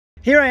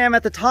Here I am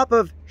at the top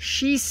of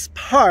Shees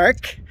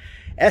Park,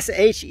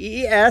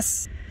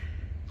 S-H-E-E-S.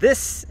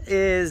 This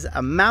is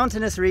a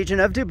mountainous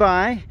region of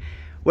Dubai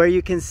where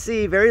you can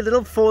see very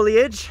little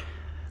foliage,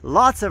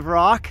 lots of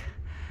rock,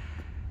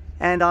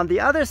 and on the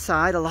other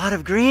side, a lot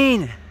of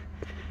green.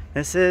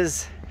 This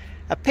is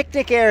a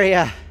picnic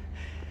area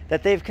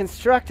that they've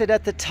constructed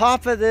at the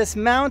top of this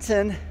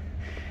mountain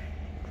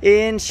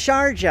in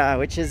Sharjah,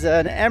 which is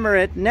an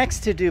emirate next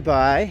to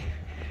Dubai.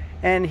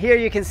 And here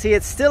you can see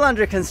it's still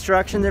under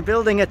construction. They're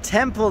building a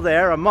temple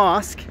there, a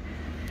mosque.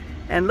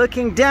 And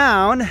looking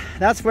down,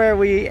 that's where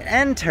we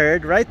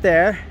entered, right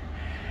there.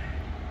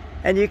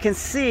 And you can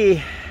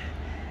see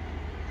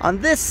on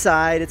this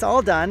side, it's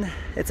all done.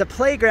 It's a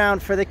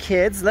playground for the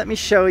kids. Let me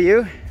show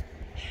you.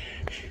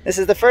 This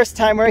is the first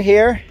time we're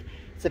here.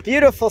 It's a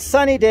beautiful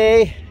sunny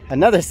day,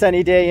 another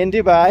sunny day in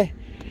Dubai.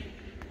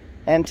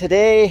 And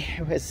today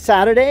is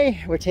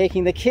Saturday. We're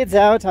taking the kids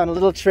out on a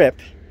little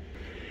trip.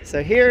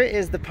 So here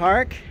is the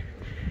park.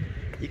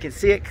 You can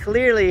see it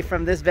clearly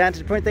from this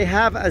vantage point. They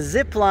have a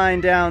zip line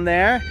down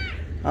there.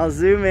 I'll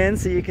zoom in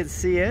so you can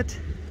see it.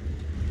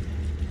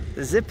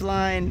 The zip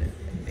line,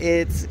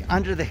 it's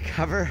under the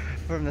cover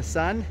from the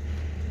sun,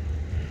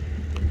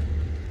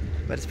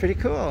 but it's pretty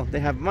cool. They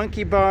have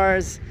monkey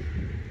bars,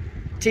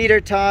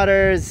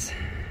 teeter-totters,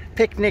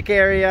 picnic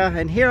area,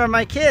 and here are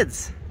my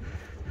kids.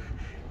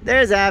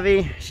 There's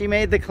Avi, she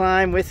made the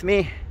climb with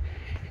me.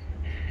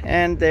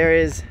 And there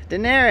is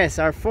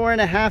Daenerys, our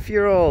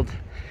 4.5-year-old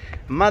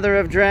mother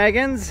of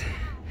dragons.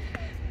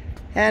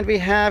 And we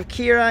have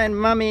Kira and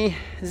Mummy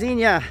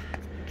Xenia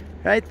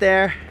right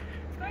there.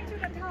 Going to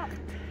the top.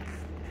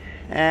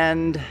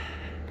 And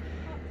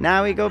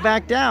now we go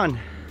back down.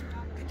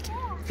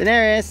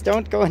 Daenerys,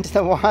 don't go into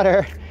the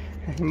water.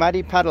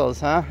 Muddy puddles,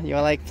 huh? You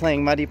like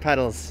playing muddy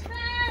puddles.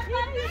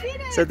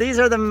 So these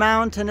are the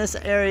mountainous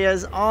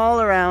areas all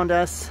around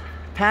us.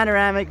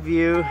 Panoramic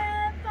view.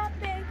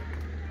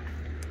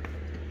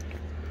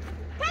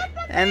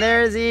 And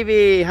there's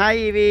Evie. Hi,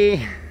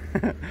 Evie.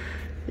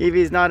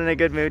 Evie's not in a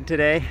good mood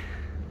today.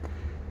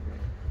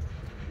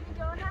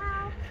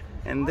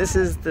 And this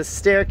is the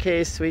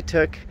staircase we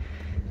took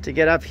to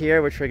get up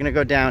here, which we're going to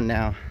go down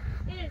now.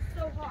 It is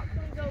so hot.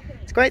 Can we go?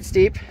 It's quite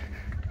steep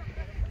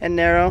and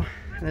narrow.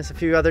 And there's a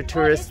few other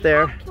tourists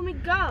there. Hot. Can we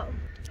go?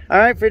 All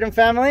right, Freedom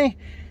Family.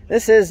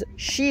 This is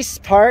Shees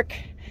Park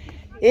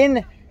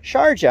in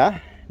Sharjah,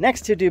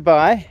 next to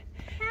Dubai.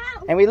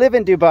 And we live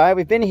in Dubai.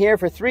 We've been here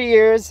for 3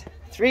 years.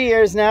 3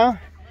 years now.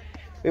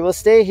 We will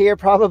stay here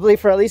probably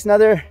for at least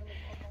another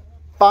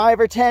 5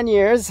 or 10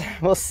 years.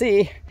 We'll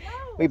see.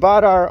 We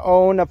bought our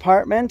own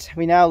apartment.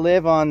 We now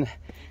live on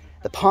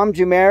the Palm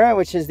Jumeirah,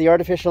 which is the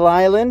artificial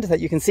island that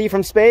you can see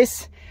from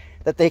space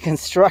that they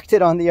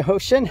constructed on the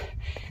ocean.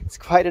 It's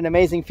quite an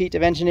amazing feat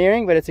of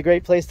engineering, but it's a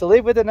great place to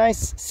live with a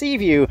nice sea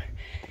view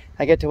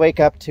I get to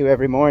wake up to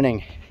every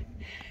morning.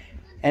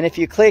 And if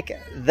you click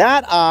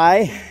that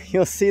eye,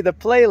 you'll see the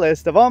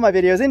playlist of all my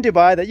videos in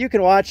Dubai that you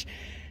can watch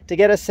to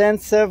get a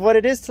sense of what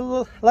it is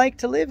like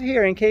to live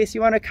here, in case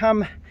you want to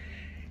come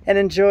and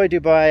enjoy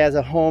Dubai as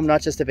a home,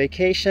 not just a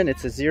vacation.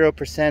 It's a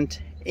 0%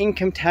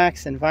 income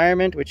tax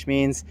environment, which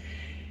means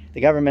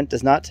the government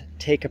does not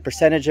take a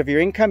percentage of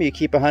your income. You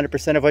keep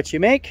 100% of what you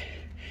make,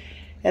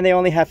 and they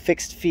only have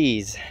fixed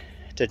fees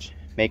to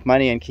make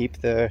money and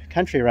keep the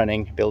country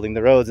running, building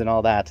the roads and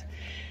all that.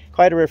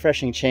 Quite a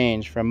refreshing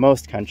change from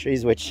most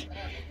countries, which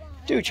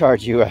do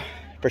charge you a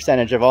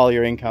percentage of all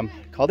your income,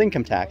 called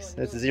income tax.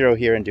 That's zero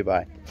here in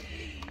Dubai.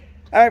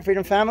 All right,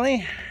 Freedom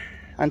Family,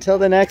 until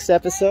the next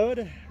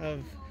episode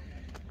of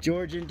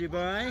George in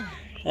Dubai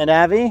and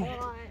Avi,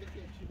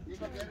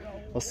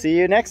 we'll see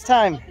you next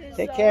time.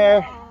 Take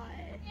care.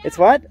 It's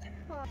what?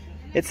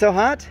 It's so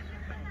hot?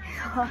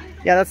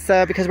 Yeah,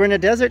 that's because we're in a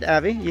desert,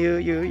 Avi.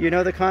 You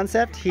know the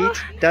concept? Heat,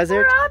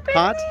 desert,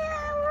 hot.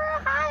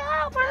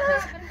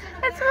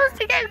 It's supposed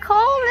to get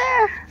cold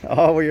there.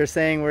 Oh, well, you're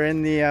saying we're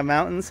in the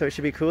mountains, so it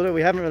should be cooler.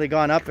 We haven't really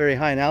gone up very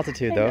high in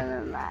altitude, though.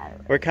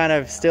 We're kind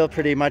of still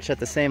pretty much at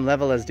the same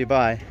level as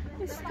Dubai.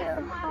 It's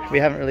still hot. We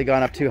haven't really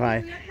gone up too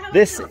high.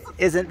 This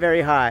isn't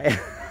very high.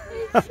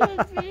 It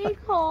should be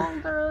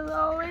colder,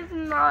 though. It's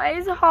not.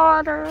 It's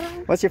hotter.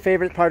 What's your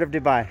favorite part of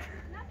Dubai?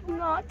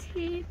 Not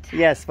heat.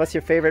 Yes, what's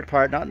your favorite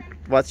part?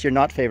 What's your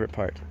not favorite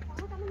part?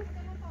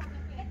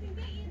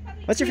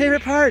 What's your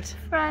favorite part?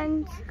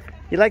 Friends.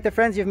 You like the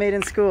friends you've made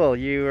in school.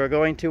 You are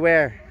going to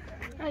where?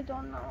 I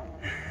don't know.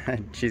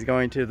 She's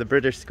going to the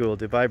British school,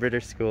 Dubai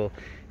British School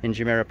in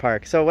Jumeirah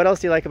Park. So what else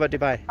do you like about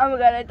Dubai? I'm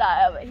gonna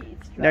die of a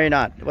heat stroke. No, you're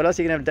not. What else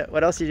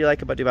did you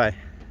like about Dubai?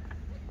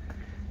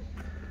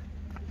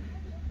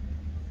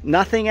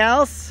 Nothing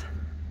else?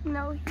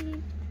 No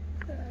heat.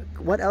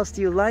 What else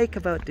do you like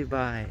about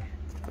Dubai?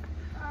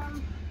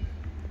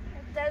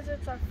 The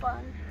deserts are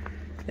fun.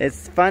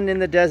 It's fun in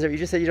the desert. You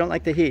just said you don't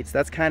like the heat. So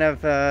that's kind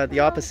of the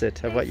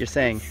opposite of what you're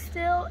saying.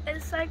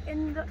 It's like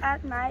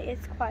at night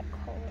it's quite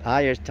cold. Ah,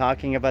 you're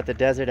talking about the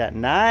desert at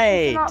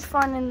night. It's not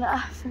fun in the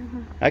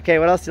afternoon. Okay,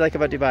 what else do you like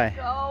about Dubai?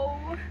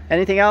 Go.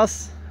 Anything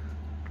else?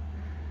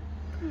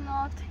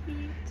 Not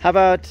heat. How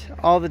about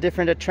all the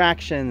different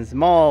attractions,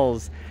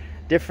 malls,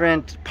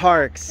 different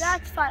parks?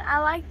 That's fun. I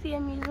like the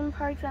amusement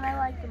parks and I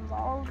like the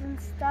malls and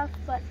stuff,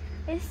 but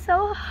it's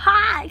so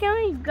hot. Can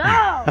we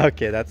go?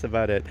 Okay, that's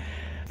about it.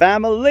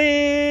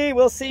 Family,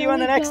 we'll see you on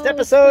the next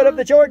episode of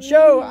The George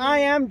Show. I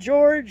am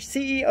George,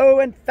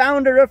 CEO and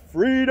founder of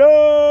Freedom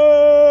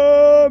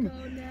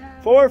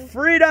for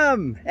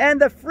Freedom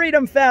and the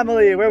Freedom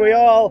Family, where we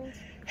all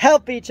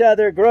help each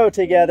other grow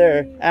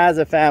together as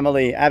a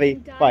family. Abby,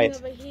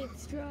 quiet.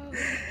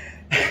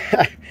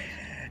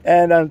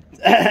 And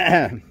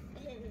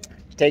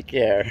take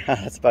care.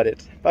 That's about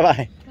it.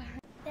 Bye-bye.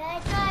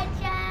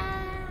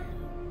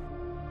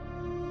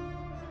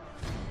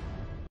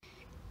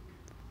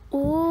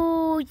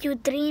 Ooh, you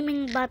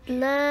dreaming about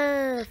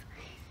love.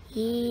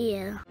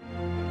 Yeah.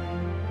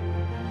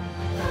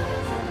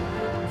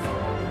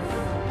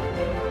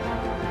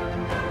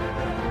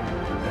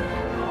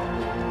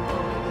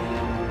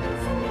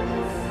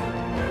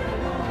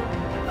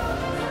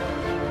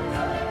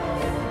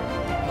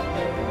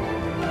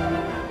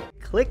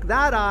 Click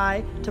that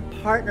I to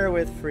partner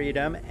with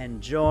Freedom and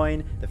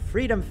join the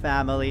Freedom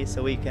family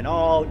so we can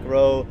all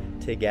grow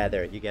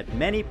together. You get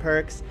many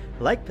perks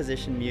like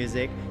position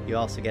music. You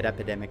also get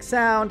Epidemic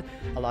Sound,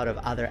 a lot of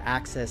other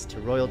access to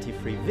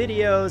royalty-free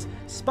videos,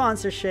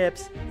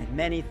 sponsorships, and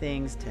many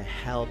things to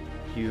help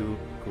you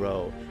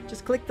grow.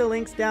 Just click the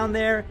links down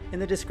there in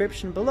the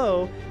description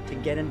below to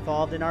get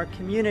involved in our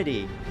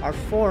community, our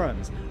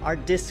forums, our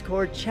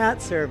Discord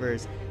chat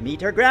servers,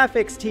 meet our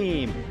graphics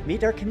team,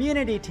 meet our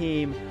community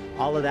team,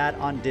 all of that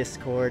on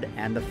Discord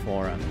and the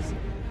forums.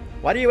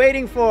 What are you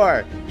waiting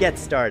for? Get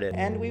started.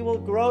 And we will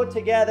grow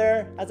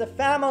together as a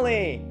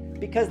family,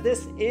 because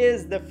this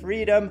is the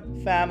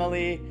Freedom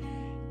family.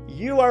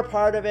 You are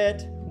part of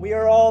it, we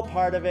are all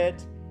part of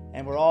it,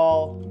 and we're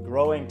all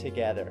growing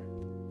together.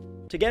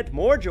 To get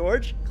more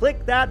George,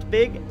 click that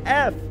big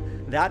F.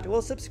 That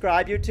will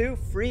subscribe you to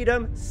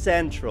Freedom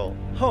Central,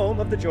 home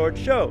of The George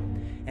Show.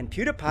 And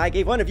PewDiePie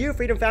gave one of you,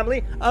 Freedom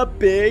Family, a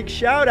big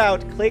shout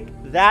out. Click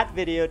that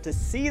video to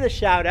see the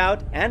shout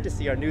out and to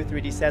see our new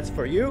 3D sets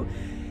for you.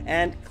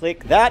 And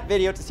click that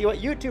video to see what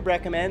YouTube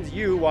recommends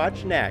you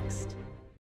watch next.